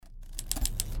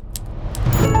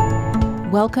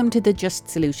Welcome to the Just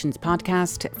Solutions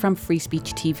podcast from Free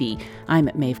Speech TV. I'm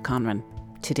Maeve Conran.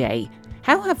 Today,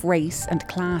 how have race and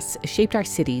class shaped our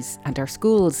cities and our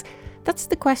schools? That's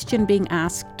the question being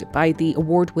asked by the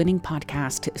award-winning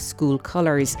podcast School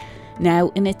Colours.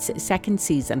 Now in its second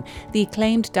season, the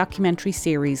acclaimed documentary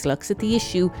series looks at the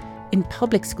issue in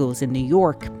public schools in New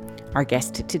York. Our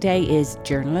guest today is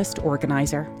journalist,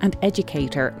 organiser and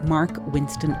educator Mark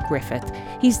Winston Griffith.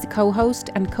 He's the co-host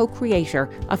and co-creator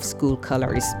of School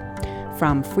Colours.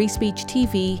 From Free Speech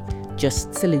TV,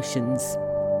 Just Solutions.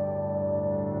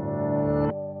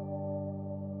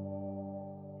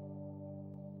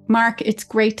 Mark, it's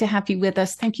great to have you with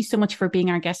us. Thank you so much for being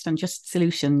our guest on Just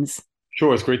Solutions.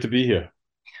 Sure, it's great to be here.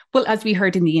 Well, as we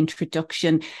heard in the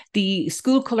introduction, the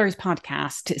School Colours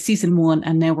podcast, season 1,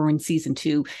 and now we're in season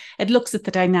 2, it looks at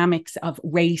the dynamics of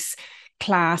race,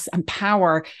 class and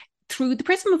power through the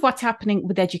prism of what's happening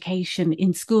with education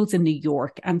in schools in New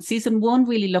York. And season 1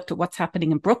 really looked at what's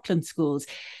happening in Brooklyn schools.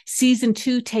 Season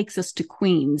 2 takes us to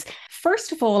Queens.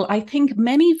 First of all, I think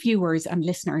many viewers and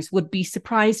listeners would be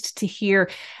surprised to hear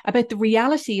about the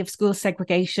reality of school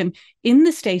segregation in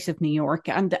the state of New York.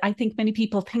 And I think many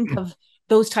people think of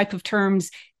those type of terms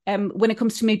when it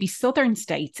comes to maybe southern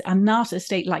states and not a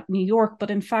state like New York. But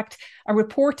in fact, a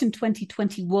report in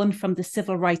 2021 from the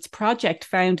Civil Rights Project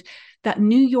found that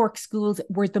New York schools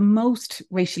were the most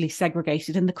racially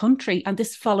segregated in the country. And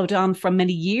this followed on from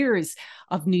many years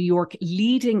of New York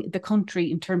leading the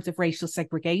country in terms of racial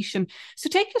segregation. So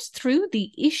take us through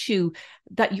the issue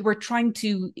that you were trying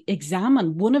to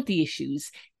examine, one of the issues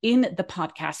in the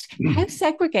podcast. How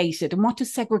segregated and what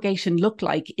does segregation look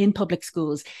like in public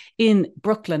schools in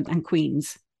Brooklyn and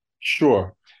Queens?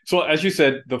 Sure. So as you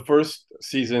said, the first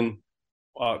season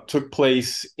took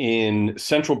place in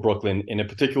central Brooklyn in a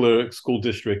particular school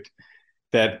district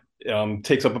that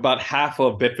takes up about half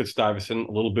of Bedford-Stuyvesant,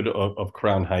 a little bit of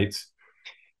Crown Heights.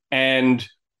 And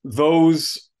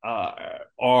those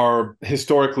are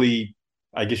historically,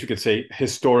 I guess you could say,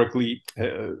 historically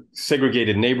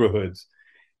segregated neighborhoods.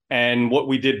 And what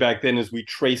we did back then is we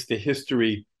traced the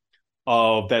history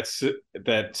of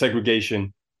that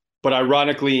segregation. But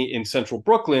ironically, in central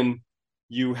Brooklyn,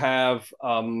 you have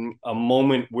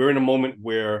we're in a moment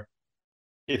where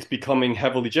it's becoming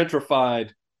heavily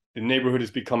gentrified. The neighborhood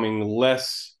is becoming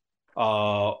less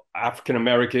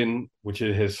African-American, which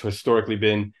it has historically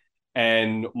been,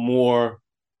 and more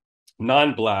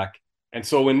non-Black. And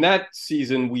so in that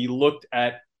season, we looked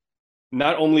at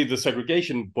not only the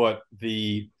segregation, but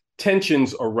the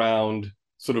tensions around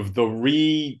sort of the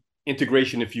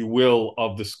reintegration, if you will,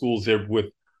 of the schools there with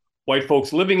white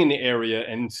folks living in the area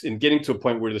and getting to a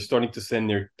point where they're starting to send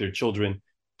their children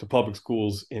to public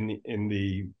schools in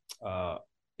the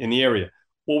area.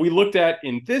 What we looked at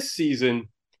in this season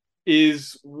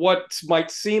is what might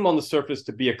seem on the surface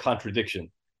to be a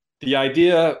contradiction. The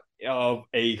idea of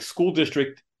a school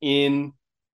district in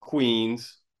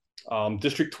Queens,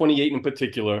 District 28 in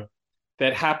particular,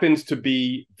 that happens to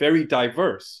be very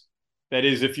diverse. That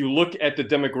is, if you look at the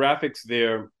demographics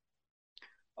there,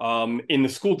 in the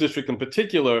school district in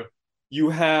particular,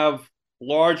 you have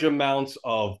large amounts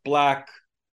of Black,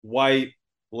 white,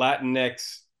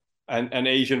 Latinx, and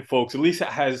Asian folks, at least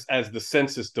as the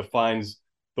census defines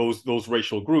those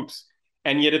racial groups.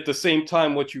 And yet at the same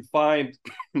time, what you find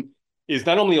is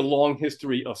not only a long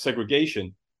history of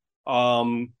segregation,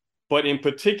 but in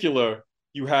particular,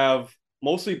 you have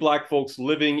mostly Black folks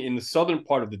living in the southern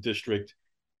part of the district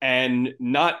and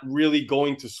not really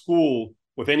going to school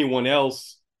with anyone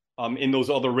else in those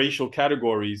other racial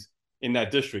categories in that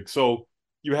district. So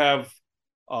you have,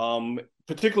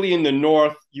 particularly in the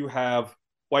north, you have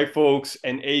white folks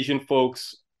and Asian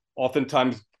folks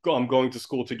oftentimes going to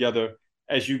school together.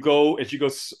 As you go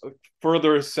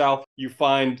further south, you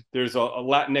find there's a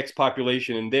Latinx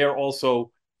population, and they're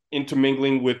also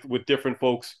intermingling with different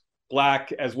folks,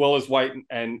 Black as well as white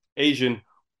and Asian.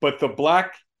 But the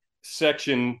Black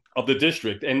section of the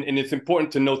district, and it's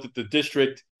important to note that the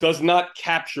district does not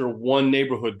capture one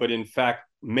neighborhood, but in fact,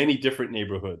 many different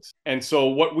neighborhoods. And so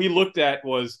what we looked at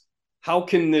was, how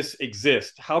can this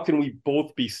exist? How can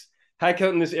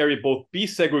this area both be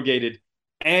segregated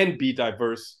and be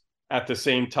diverse at the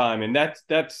same time? And that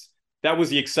was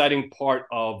the exciting part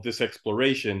of this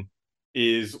exploration,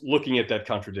 is looking at that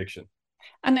contradiction.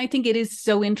 And I think it is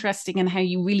so interesting in how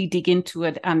you really dig into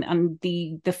it, and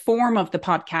the form of the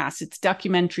podcast. It's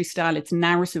documentary style, it's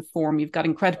narrative form. You've got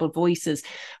incredible voices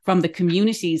from the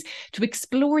communities to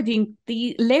explore the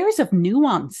layers of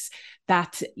nuance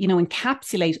that,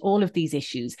 encapsulate all of these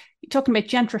issues. You're talking about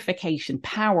gentrification,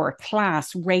 power,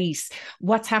 class, race,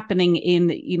 what's happening in,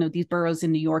 these boroughs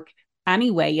in New York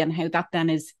anyway, and how that then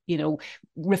is,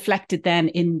 reflected then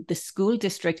in the school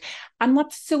district. And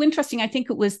what's so interesting, I think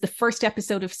it was the first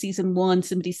episode of season 1,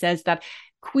 somebody says that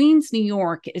Queens, New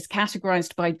York is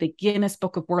categorized by the Guinness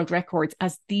Book of World Records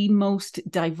as the most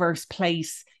diverse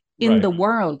place in the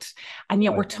world. And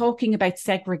yet we're talking about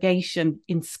segregation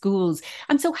in schools.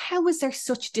 And so how is there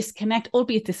such disconnect,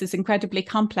 albeit this is incredibly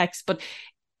complex, but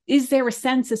is there a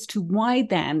sense as to why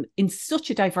then in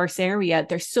such a diverse area,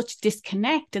 there's such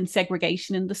disconnect and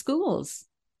segregation in the schools?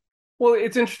 Well,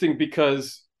 it's interesting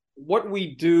because what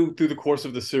we do through the course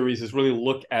of the series is really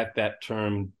look at that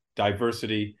term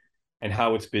diversity and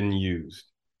how it's been used.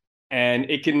 And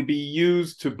it can be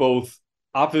used to both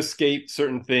obfuscate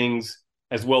certain things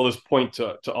as well as point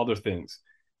to other things.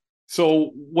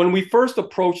 So when we first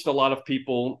approached a lot of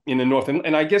people in the North,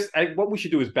 and I guess what we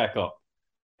should do is back up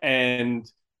and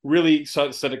really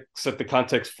set the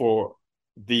context for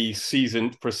the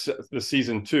season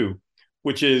 2,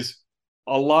 which is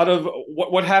a lot of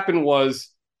what happened was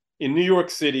in New York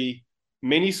City,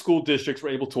 many school districts were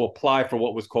able to apply for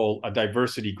what was called a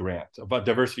diversity grant, a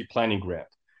diversity planning grant.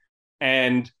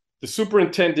 And the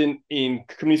superintendent in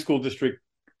Community School District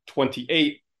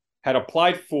 28 had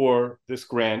applied for this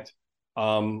grant.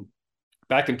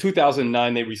 Back in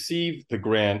 2009, they received the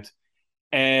grant.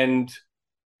 And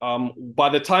by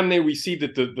the time they received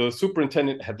it, the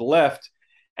superintendent had left.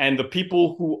 And the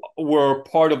people who were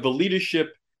part of the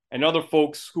leadership and other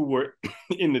folks who were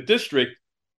in the district,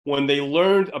 when they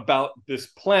learned about this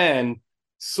plan,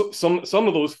 some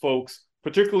of those folks,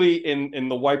 particularly in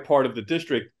the white part of the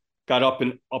district, got up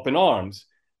in arms.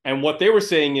 And what they were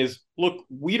saying is, look,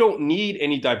 we don't need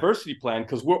any diversity plan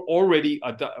because we're already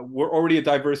a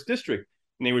diverse district.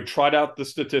 And they would trot out the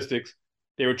statistics.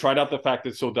 They would trot out the fact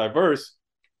that it's so diverse.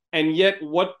 And yet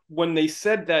when they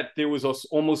said that, there was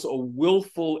almost a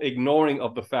willful ignoring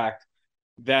of the fact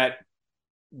that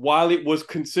while it was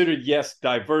considered, yes,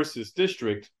 diverse as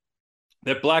district,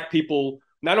 that Black people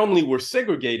not only were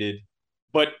segregated,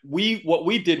 but what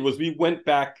we did was we went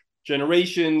back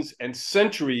generations and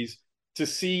centuries to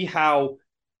see how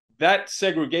that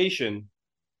segregation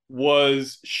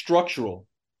was structural,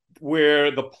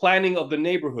 where the planning of the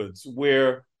neighborhoods,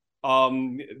 where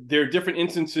there are different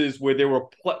instances where there were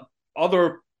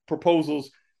other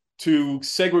proposals to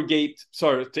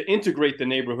integrate the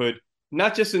neighborhood,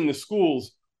 not just in the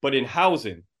schools, but in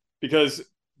housing, because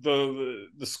the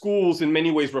schools in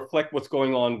many ways reflect what's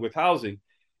going on with housing.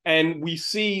 And we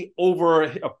see over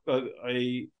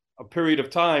a period of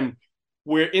time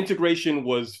where integration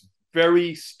was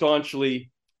very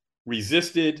staunchly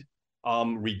resisted,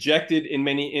 rejected in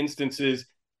many instances.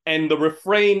 And the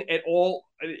refrain at all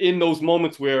in those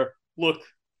moments where, look,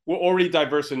 we're already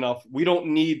diverse enough. We don't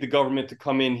need the government to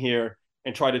come in here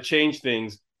and try to change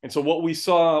things. And so what we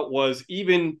saw was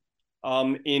even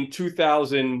in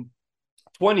 2020,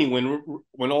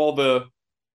 when all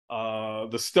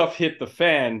the stuff hit the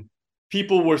fan,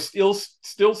 people were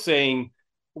still saying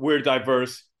we're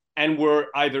diverse, and were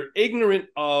either ignorant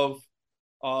of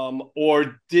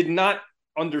or did not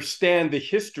understand the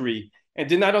history and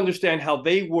did not understand how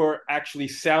they were actually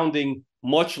sounding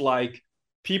much like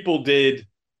people did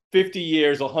 50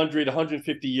 years, 100,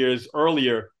 150 years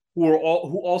earlier, who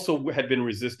also had been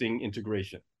resisting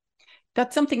integration.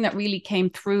 That's something that really came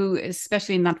through,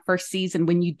 especially in that first season,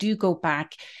 when you do go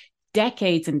back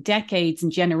decades and decades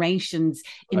and generations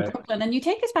in Brooklyn. And you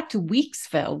take us back to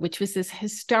Weeksville, which was this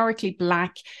historically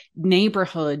Black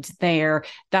neighborhood there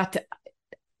that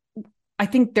I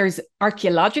think there's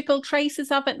archaeological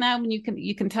traces of it now, and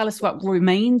you can tell us what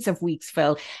remains of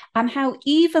Weeksville, and how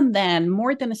even then,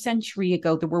 more than a century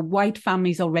ago, there were white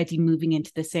families already moving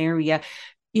into this area.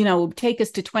 Take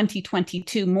us to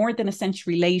 2022, more than a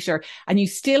century later, and you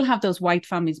still have those white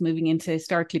families moving into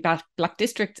historically Black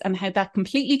districts, and how that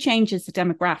completely changes the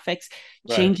demographics,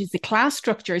 changes the class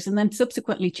structures, and then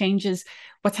subsequently changes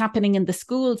what's happening in the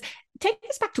schools. Take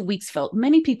us back to Weeksville.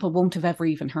 Many people won't have ever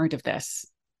even heard of this.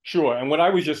 Sure. And what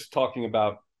I was just talking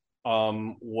about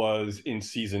was in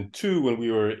season 2 when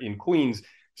we were in Queens.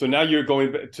 So now you're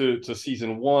going to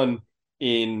season 1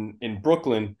 in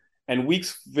Brooklyn. And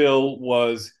Weeksville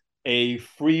was a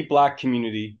free Black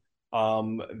community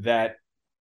that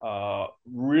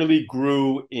really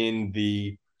grew in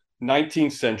the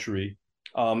 19th century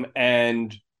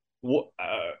and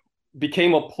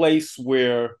became a place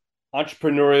where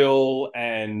entrepreneurial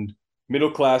and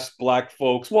middle-class Black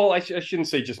folks, well, I shouldn't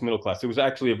say just middle-class. It was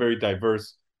actually a very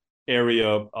diverse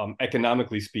area,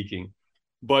 economically speaking.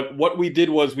 But what we did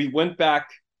was we went back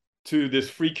to this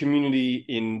free community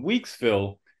in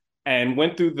Weeksville and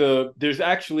went through there's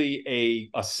actually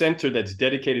a center that's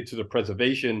dedicated to the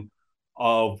preservation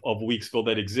of Weeksville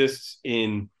that exists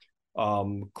in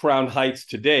Crown Heights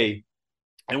today.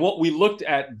 And what we looked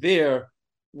at there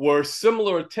were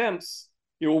similar attempts.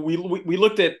 We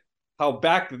looked at how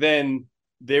back then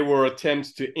there were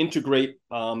attempts to integrate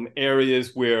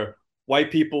areas where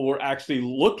white people were actually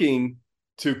looking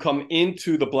to come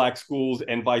into the Black schools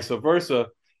and vice versa,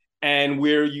 and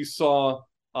where you saw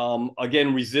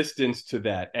again resistance to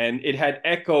that. And it had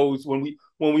echoes when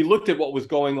we looked at what was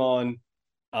going on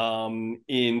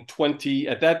in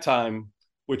at that time,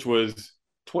 which was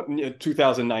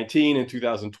 2019 and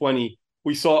 2020.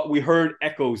 We heard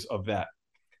echoes of that.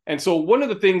 And so one of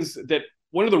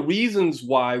the reasons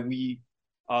why we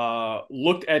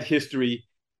looked at history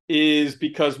is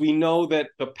because we know that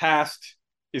the past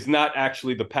is not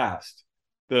actually the past.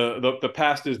 The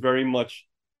past is very much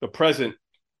the present.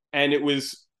 And it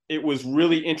was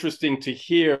really interesting to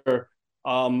hear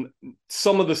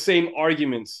some of the same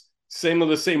arguments, some of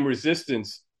the same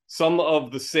resistance, some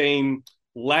of the same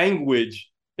language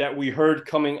that we heard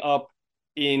coming up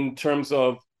in terms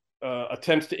of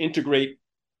attempts to integrate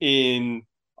in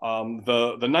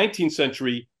the 19th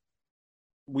century.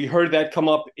 We heard that come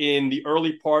up in the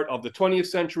early part of the 20th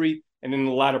century and in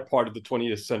the latter part of the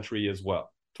 20th century as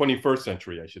well. 21st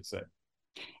century, I should say.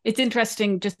 It's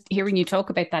interesting just hearing you talk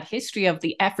about that history of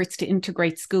the efforts to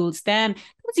integrate schools. Then it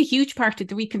was a huge part of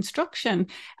the Reconstruction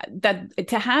that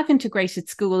to have integrated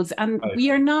schools, and right.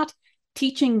 We are not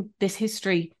teaching this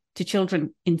history to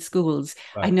children in schools.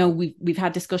 Right. I know we've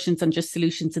had discussions on Just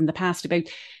Solutions in the past about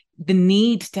the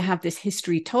need to have this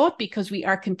history taught because we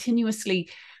are continuously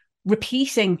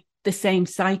repeating the same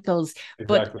cycles.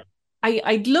 Exactly. But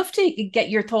I'd love to get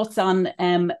your thoughts on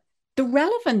the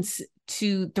relevance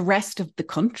to the rest of the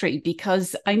country,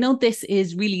 because I know this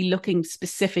is really looking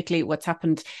specifically at what's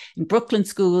happened in Brooklyn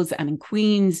schools and in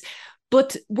Queens,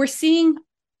 but we're seeing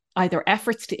either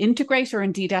efforts to integrate or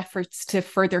indeed efforts to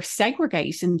further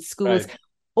segregate in schools right.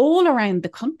 all around the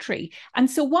country. And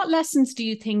so what lessons do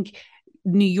you think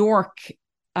New York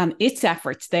and its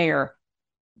efforts there,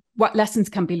 what lessons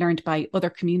can be learned by other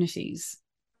communities?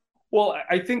 Well,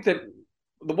 I think that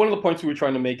one of the points we were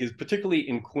trying to make is particularly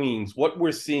in Queens, what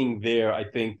we're seeing there, I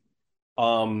think,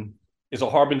 is a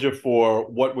harbinger for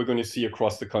what we're going to see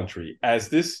across the country. As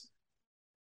this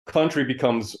country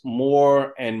becomes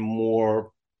more and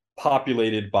more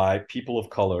populated by people of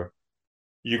color,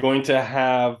 you're going to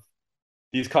have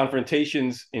these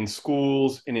confrontations in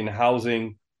schools and in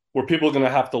housing where people are going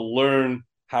to have to learn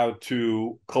how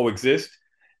to coexist,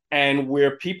 and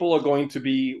where people are going to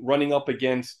be running up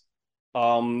against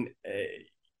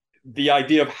the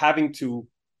idea of having to,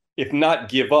 if not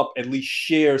give up, at least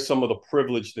share some of the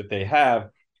privilege that they have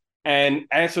and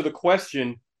answer the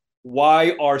question,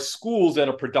 why are schools that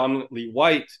are predominantly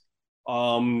white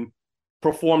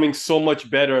performing so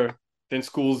much better than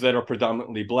schools that are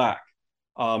predominantly Black?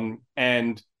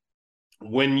 And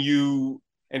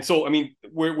so, I mean,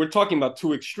 we're talking about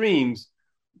two extremes,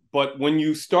 but when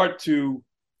you start to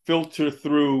filter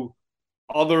through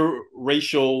other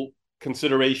racial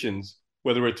considerations,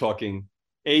 whether we're talking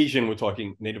Asian, we're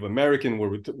talking Native American,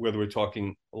 whether we're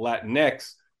talking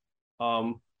Latinx,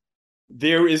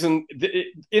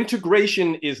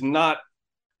 integration is not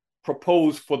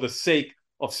proposed for the sake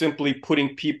of simply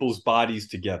putting people's bodies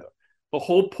together. The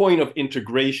whole point of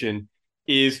integration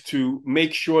is to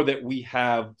make sure that we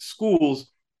have schools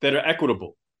that are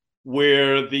equitable,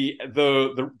 where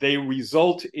they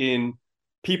result in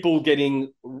people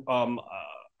getting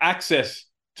access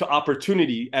to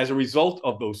opportunity as a result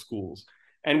of those schools.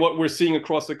 And what we're seeing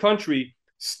across the country,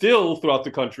 still throughout the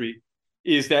country,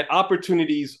 is that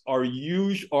opportunities are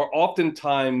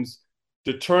oftentimes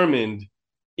determined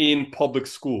in public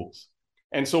schools.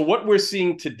 And so what we're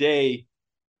seeing today,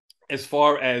 as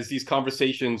far as these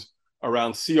conversations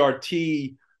around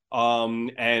CRT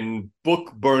and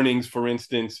book burnings, for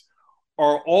instance,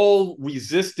 are all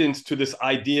resistance to this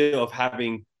idea of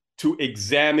having to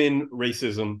examine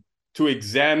racism, to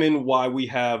examine why we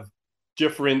have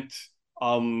different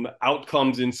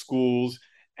outcomes in schools,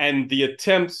 and the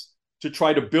attempts to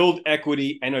try to build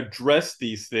equity and address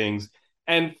these things.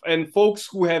 And folks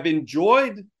who have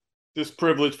enjoyed this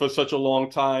privilege for such a long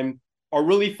time are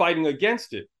really fighting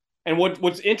against it. And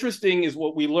what's interesting is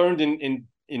what we learned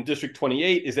in District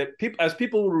 28 is that as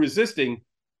people were resisting,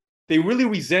 they really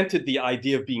resented the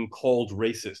idea of being called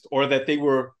racist, or that they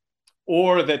were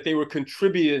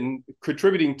contributing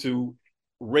to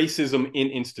racism in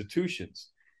institutions.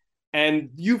 And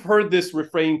you've heard this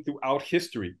refrain throughout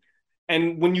history.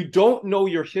 And when you don't know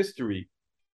your history,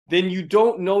 then you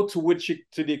don't know to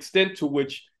the extent to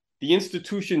which the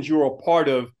institutions you're a part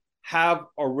of have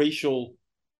a racial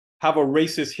have a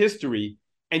racist history,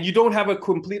 and you don't have a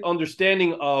complete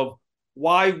understanding of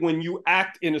why, when you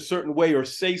act in a certain way or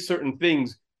say certain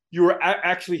things, you're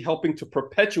actually helping to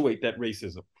perpetuate that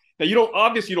racism. Now, you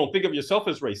don't think of yourself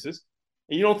as racist,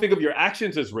 and you don't think of your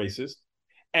actions as racist.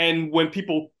 And when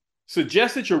people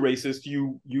suggest that you're racist,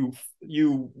 you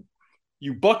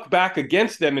buck back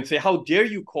against them and say, "How dare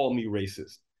you call me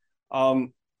racist?"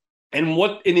 And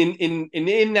what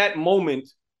in that moment,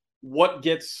 what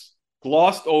gets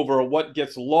glossed over, what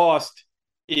gets lost,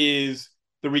 is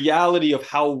the reality of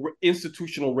how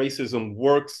institutional racism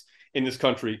works in this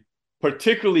country,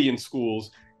 particularly in schools,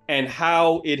 and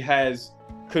how it has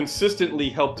consistently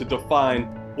helped to define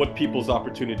what people's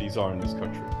opportunities are in this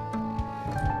country.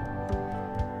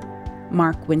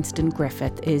 Mark Winston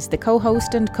Griffith is the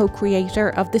co-host and co-creator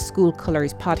of the School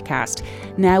Colours podcast,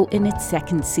 now in its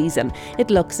second season. It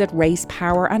looks at race,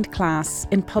 power and class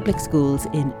in public schools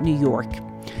in New York.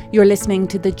 You're listening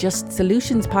to the Just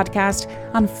Solutions podcast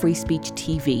on Free Speech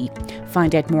TV.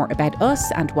 Find out more about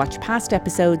us and watch past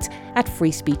episodes at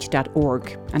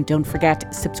freespeech.org. And don't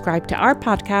forget, subscribe to our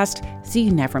podcast so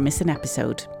you never miss an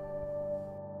episode.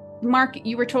 Mark,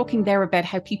 you were talking there about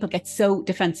how people get so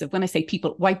defensive. When I say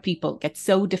people, white people get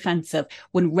so defensive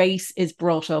when race is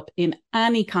brought up in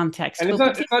any context. And it's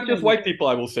not just white people,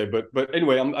 I will say. But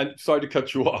anyway, I'm sorry to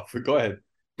cut you off. Go ahead.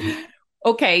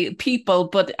 Okay, people,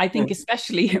 but I think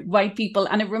especially white people.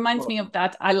 And it reminds me of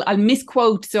that. I'll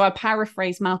misquote, so I'll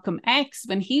paraphrase Malcolm X.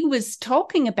 When he was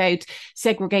talking about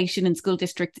segregation in school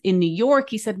districts in New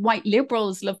York, he said, white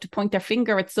liberals love to point their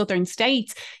finger at southern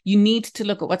states. You need to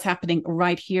look at what's happening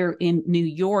right here in New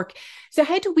York. So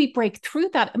how do we break through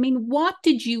that? I mean, what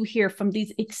did you hear from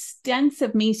these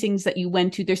extensive meetings that you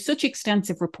went to? There's such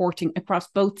extensive reporting across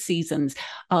both seasons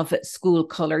of School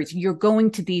Colours. You're going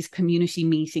to these community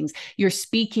meetings. You're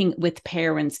speaking with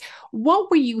parents. What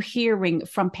were you hearing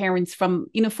from parents from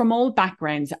all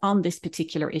backgrounds on this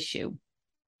particular issue?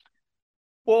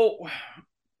 Well,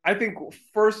 I think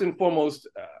first and foremost,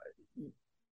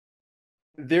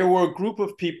 there were a group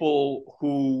of people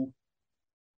who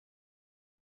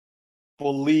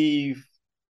believe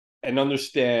and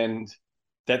understand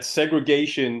that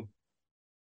segregation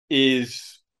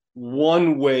is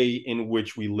one way in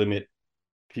which we limit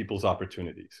people's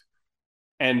opportunities.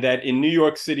 And that in New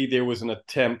York City, there was an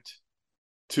attempt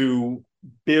to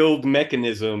build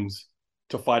mechanisms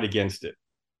to fight against it.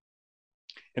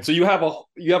 And so you have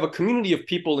a community of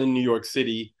people in New York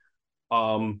City,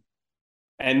 and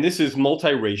this is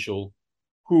multiracial,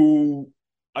 who,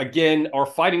 again, are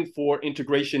fighting for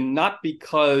integration, not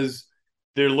because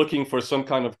they're looking for some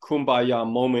kind of kumbaya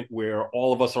moment where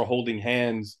all of us are holding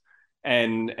hands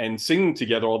and singing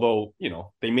together, although,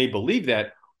 they may believe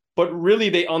that, but really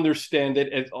they understand that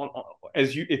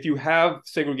if you have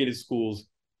segregated schools,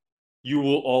 you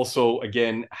will also,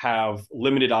 again, have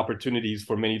limited opportunities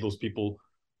for many of those people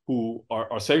who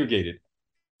are segregated.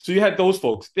 So you had those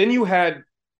folks. Then you had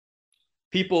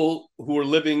people who are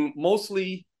living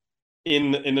mostly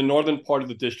in the northern part of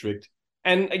the district.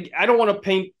 And I don't want to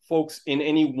paint folks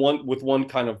in with one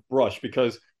kind of brush,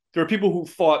 because there are people who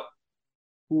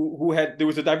there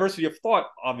was a diversity of thought,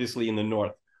 obviously, in the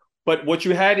north. But what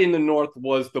you had in the north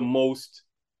was the most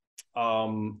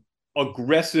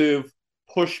aggressive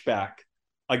pushback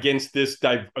against this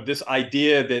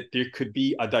idea that there could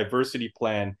be a diversity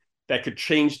plan that could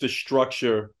change the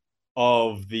structure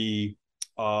of the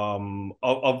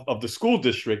school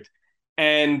district.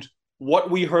 And what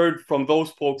we heard from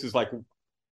those folks is like,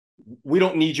 we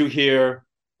don't need you here.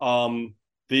 You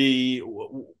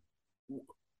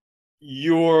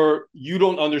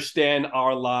don't understand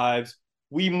our lives.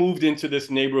 We moved into this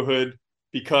neighborhood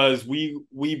because we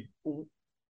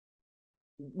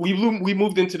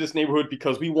moved into this neighborhood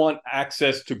because we want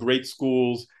access to great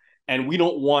schools, and we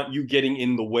don't want you getting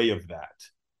in the way of that.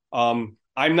 I'm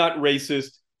not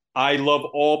racist. I love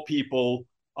all people,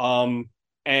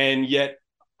 and yet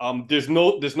there's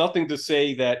nothing to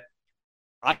say that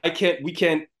we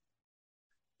can't.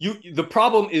 The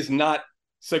problem is not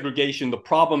segregation. The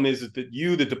problem is that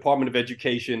the Department of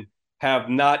Education, have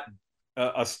not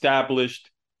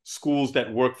established schools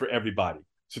that work for everybody.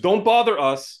 So don't bother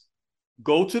us.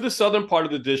 Go to the southern part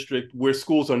of the district where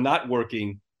schools are not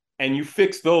working, and you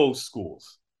fix those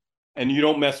schools, and you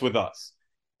don't mess with us.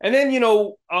 And then,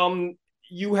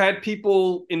 you had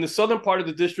people in the southern part of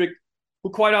the district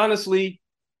who, quite honestly,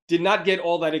 did not get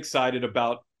all that excited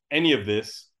about any of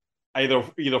this, either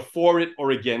for it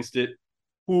or against it,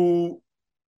 who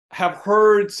have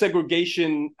heard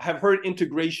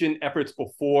integration efforts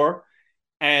before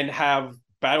and have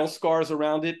battle scars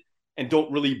around it and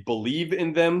don't really believe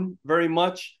in them very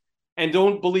much. and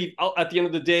don't believe at the end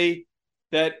of the day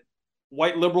that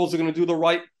white liberals are going to do the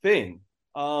right thing.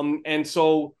 And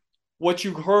so what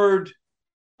you heard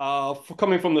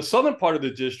coming from the southern part of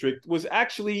the district was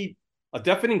actually a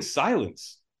deafening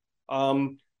silence.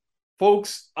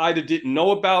 Folks either didn't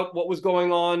know about what was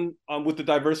going on with the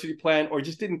diversity plan or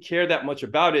just didn't care that much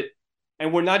about it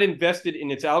and were not invested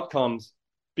in its outcomes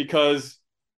because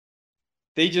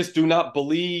they just do not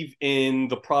believe in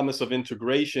the promise of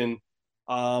integration,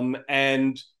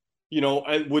 and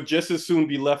would just as soon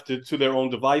be left to their own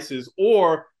devices.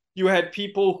 Or you had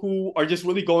people who are just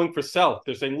really going for self.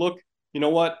 They're saying, look, you know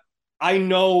what? I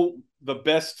know the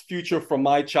best future for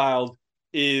my child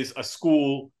is a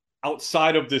school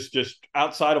outside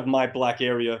of my Black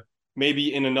area,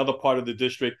 maybe in another part of the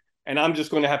district. And I'm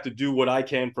just going to have to do what I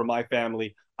can for my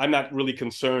family. I'm not really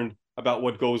concerned about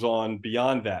what goes on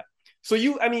beyond that. So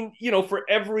for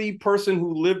every person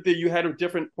who lived there, you had a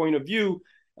different point of view.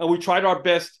 And we tried our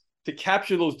best to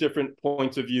capture those different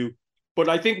points of view. But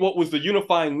I think what was the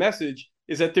unifying message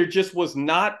is that there just was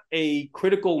not a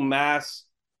critical mass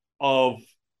of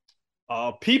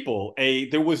people.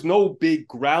 There was no big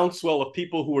groundswell of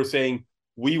people who were saying,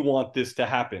 we want this to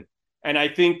happen. And I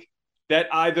think that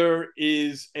either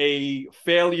is a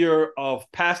failure of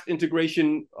past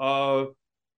integration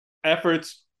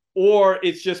efforts, or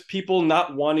it's just people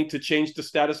not wanting to change the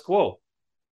status quo.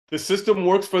 The system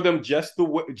works for them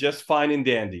just fine and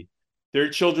dandy. Their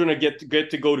children get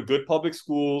to go to good public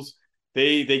schools.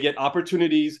 They get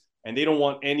opportunities, and they don't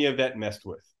want any of that messed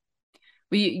with.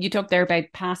 Well, you talked there about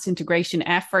past integration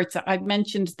efforts. I've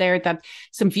mentioned there that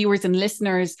some viewers and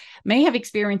listeners may have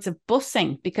experience of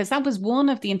busing, because that was one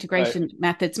of the integration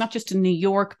methods, not just in New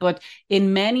York, but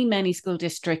in many, many school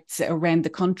districts around the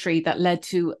country, that led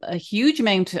to a huge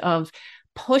amount of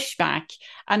pushback.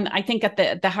 And I think at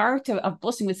the heart of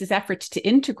busing was this effort to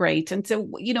integrate. And so,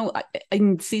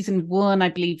 in season 1, I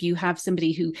believe you have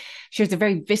somebody who shares a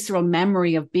very visceral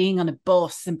memory of being on a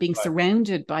bus and being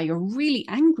surrounded by a really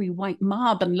angry white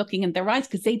mob and looking in their eyes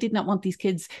because they did not want these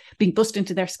kids being bused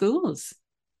into their schools.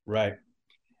 Right.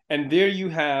 And there you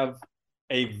have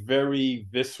a very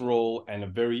visceral and a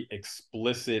very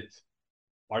explicit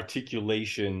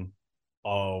articulation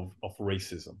of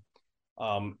racism.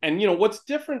 And what's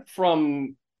different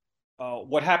from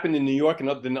what happened in New York and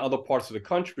in other parts of the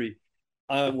country,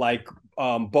 like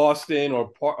Boston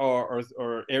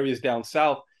or areas down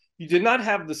south, you did not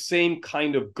have the same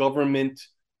kind of government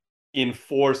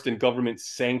enforced and government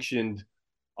sanctioned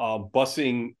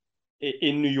busing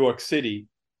in New York City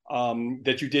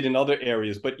that you did in other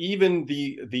areas. But even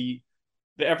the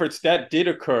efforts that did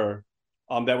occur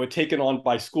that were taken on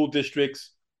by school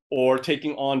districts or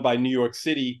taken on by New York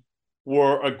City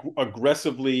were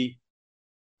aggressively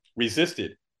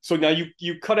resisted. So now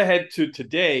you cut ahead to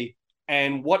today,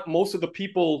 and what most of the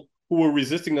people who were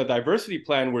resisting the diversity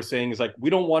plan were saying is like,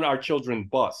 we don't want our children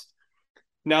bused.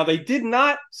 Now, they did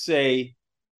not say,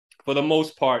 for the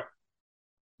most part,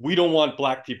 we don't want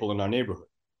Black people in our neighborhood.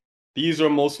 These are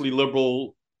mostly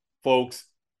liberal folks.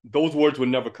 Those words would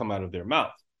never come out of their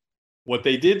mouth. What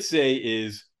they did say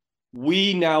is,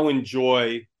 we now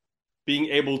enjoy being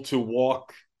able to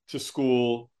walk to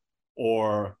school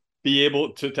or be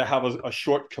able to have a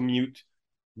short commute.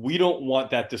 We don't want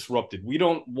that disrupted. We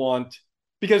don't want,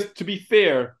 because to be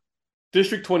fair,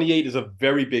 District 28 is a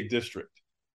very big district.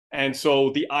 And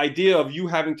so the idea of you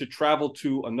having to travel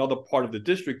to another part of the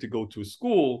district to go to a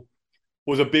school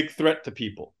was a big threat to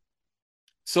people.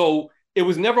 So it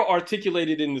was never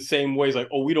articulated in the same ways, like,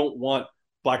 oh, we don't want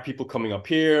Black people coming up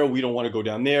here. We don't want to go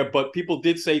down there. But people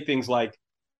did say things like,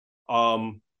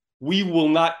 we will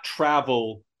not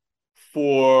travel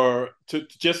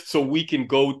just so we can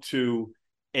go to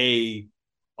a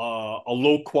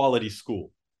low quality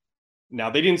school. Now,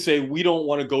 they didn't say we don't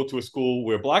want to go to a school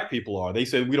where Black people are. They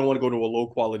said we don't want to go to a low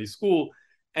quality school.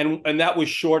 And that was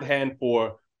shorthand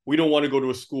for, we don't want to go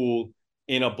to a school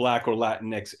in a Black or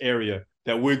Latinx area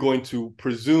that we're going to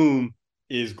presume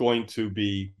is going to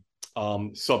be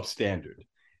substandard.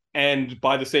 And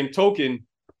by the same token,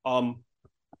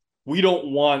 we don't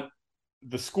want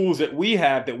the schools that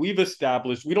we've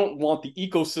established. We don't want the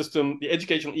ecosystem, the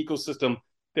educational ecosystem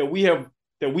that we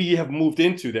have moved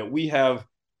into, that we have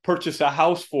purchased a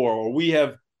house for, or we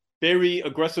have very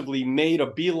aggressively made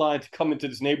a beeline to come into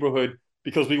this neighborhood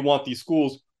because we want these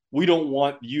schools. We don't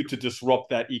want you to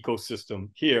disrupt that ecosystem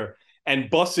here.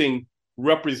 And busing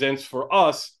represents for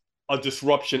us a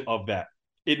disruption of that.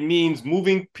 It means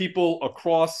moving people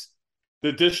across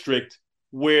the district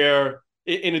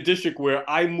in a district where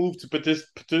I moved to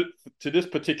this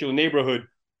particular neighborhood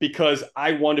because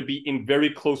I want to be in very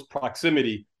close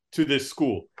proximity to this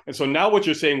school. And so now what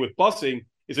you're saying with busing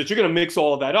is that you're going to mix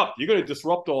all of that up. You're going to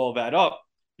disrupt all of that up.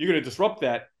 You're going to disrupt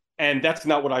that. And that's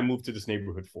not what I moved to this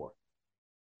neighborhood for.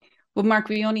 Well, Mark,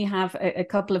 we only have a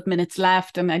couple of minutes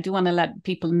left, and I do want to let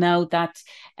people know that,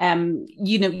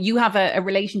 you have a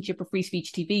relationship with Free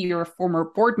Speech TV. You're a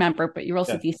former board member, but you're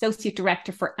also the Associate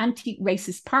Director for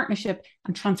Anti-Racist Partnership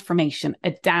and Transformation,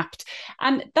 ADAPT.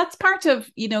 And that's part of,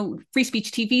 Free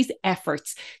Speech TV's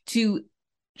efforts to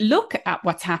look at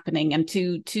what's happening and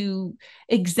to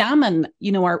examine,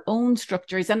 our own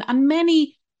structures and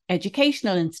many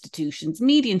educational institutions,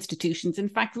 media institutions, in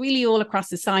fact, really all across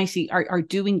society are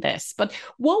doing this. But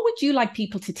what would you like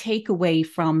people to take away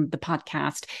from the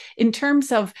podcast in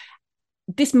terms of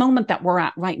this moment that we're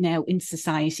at right now in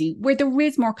society, where there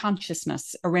is more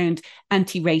consciousness around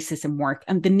anti-racism work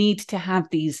and the need to have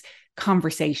these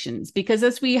conversations? Because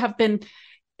as we have been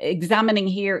examining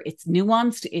here, it's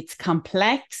nuanced, it's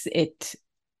complex,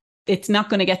 it's not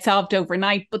going to get solved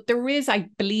overnight, but there is, I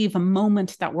believe, a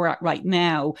moment that we're at right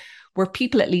now where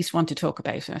people at least want to talk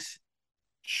about it.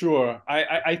 Sure.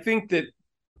 I think that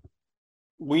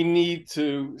we need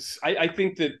to, I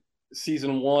think that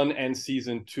season 1 and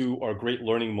season 2 are great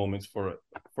learning moments for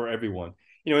everyone.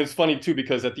 It's funny too,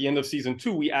 because at the end of season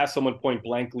 2, we asked someone point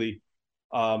blankly,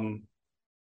 if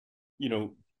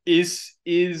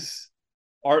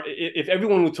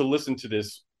everyone were to listen to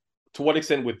this, to what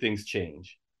extent would things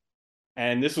change?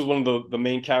 And this was one of the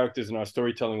main characters in our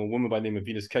storytelling, a woman by the name of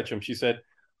Venus Ketchum. She said,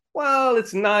 well,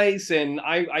 it's nice, and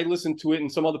I listened to it,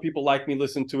 and some other people like me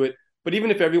listen to it. But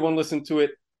even if everyone listened to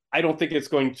it, I don't think it's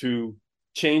going to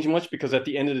change much, because at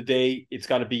the end of the day, it's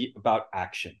got to be about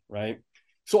action, right?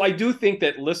 So I do think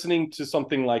that listening to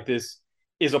something like this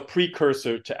is a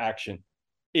precursor to action.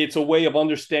 It's a way of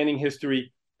understanding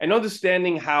history and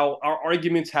understanding how our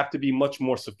arguments have to be much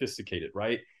more sophisticated,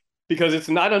 right? Because it's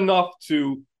not enough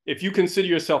to, if you consider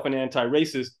yourself an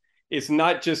anti-racist, it's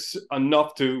not just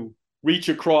enough to reach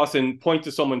across and point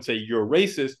to someone and say, you're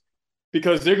racist,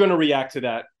 because they're going to react to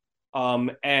that.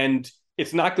 And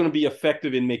it's not going to be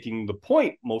effective in making the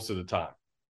point most of the time.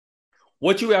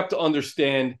 What you have to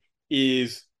understand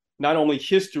is not only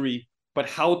history, but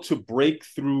how to break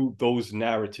through those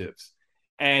narratives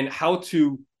and how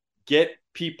to get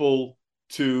people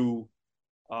to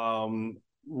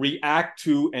react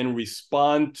to and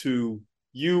respond to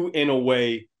you in a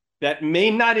way that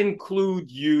may not include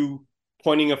you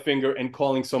pointing a finger and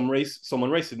calling someone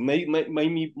racist. It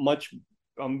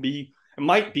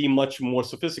might be much more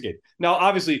sophisticated. Now,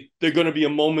 obviously, there are going to be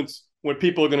moments where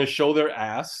people are going to show their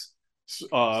ass,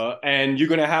 and you're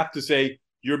going to have to say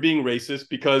you're being racist,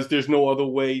 because there's no other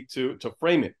way to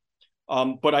frame it.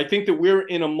 But I think that we're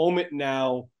in a moment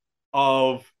now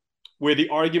of where the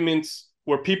arguments,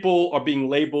 where people are being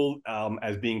labeled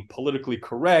as being politically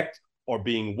correct or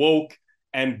being woke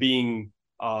and being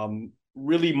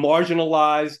really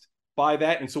marginalized by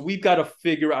that. And so we've got to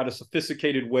figure out a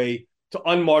sophisticated way to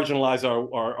unmarginalize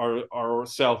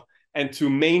ourselves and to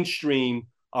mainstream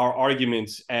our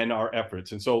arguments and our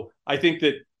efforts. And so I think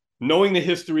that knowing the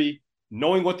history,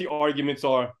 knowing what the arguments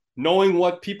are, knowing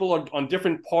what people are on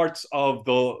different parts of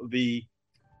the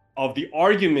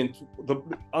argument,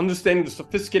 understanding the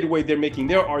sophisticated way they're making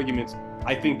their arguments,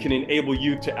 I think can enable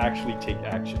you to actually take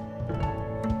action.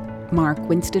 Mark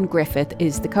Winston Griffith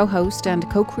is the co-host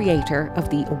and co-creator of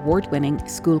the award-winning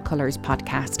School Colours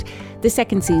podcast. The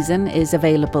second season is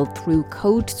available through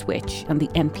Code Switch on the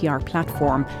NPR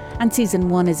platform, and season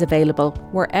 1 is available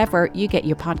wherever you get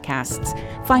your podcasts.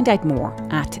 Find out more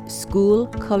at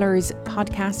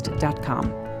schoolcoloursPodcast.com.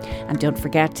 And don't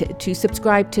forget to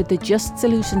subscribe to the Just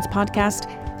Solutions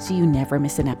podcast so you never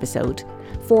miss an episode.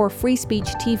 For Free Speech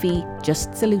TV,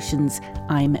 Just Solutions,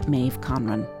 I'm Maeve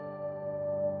Conran.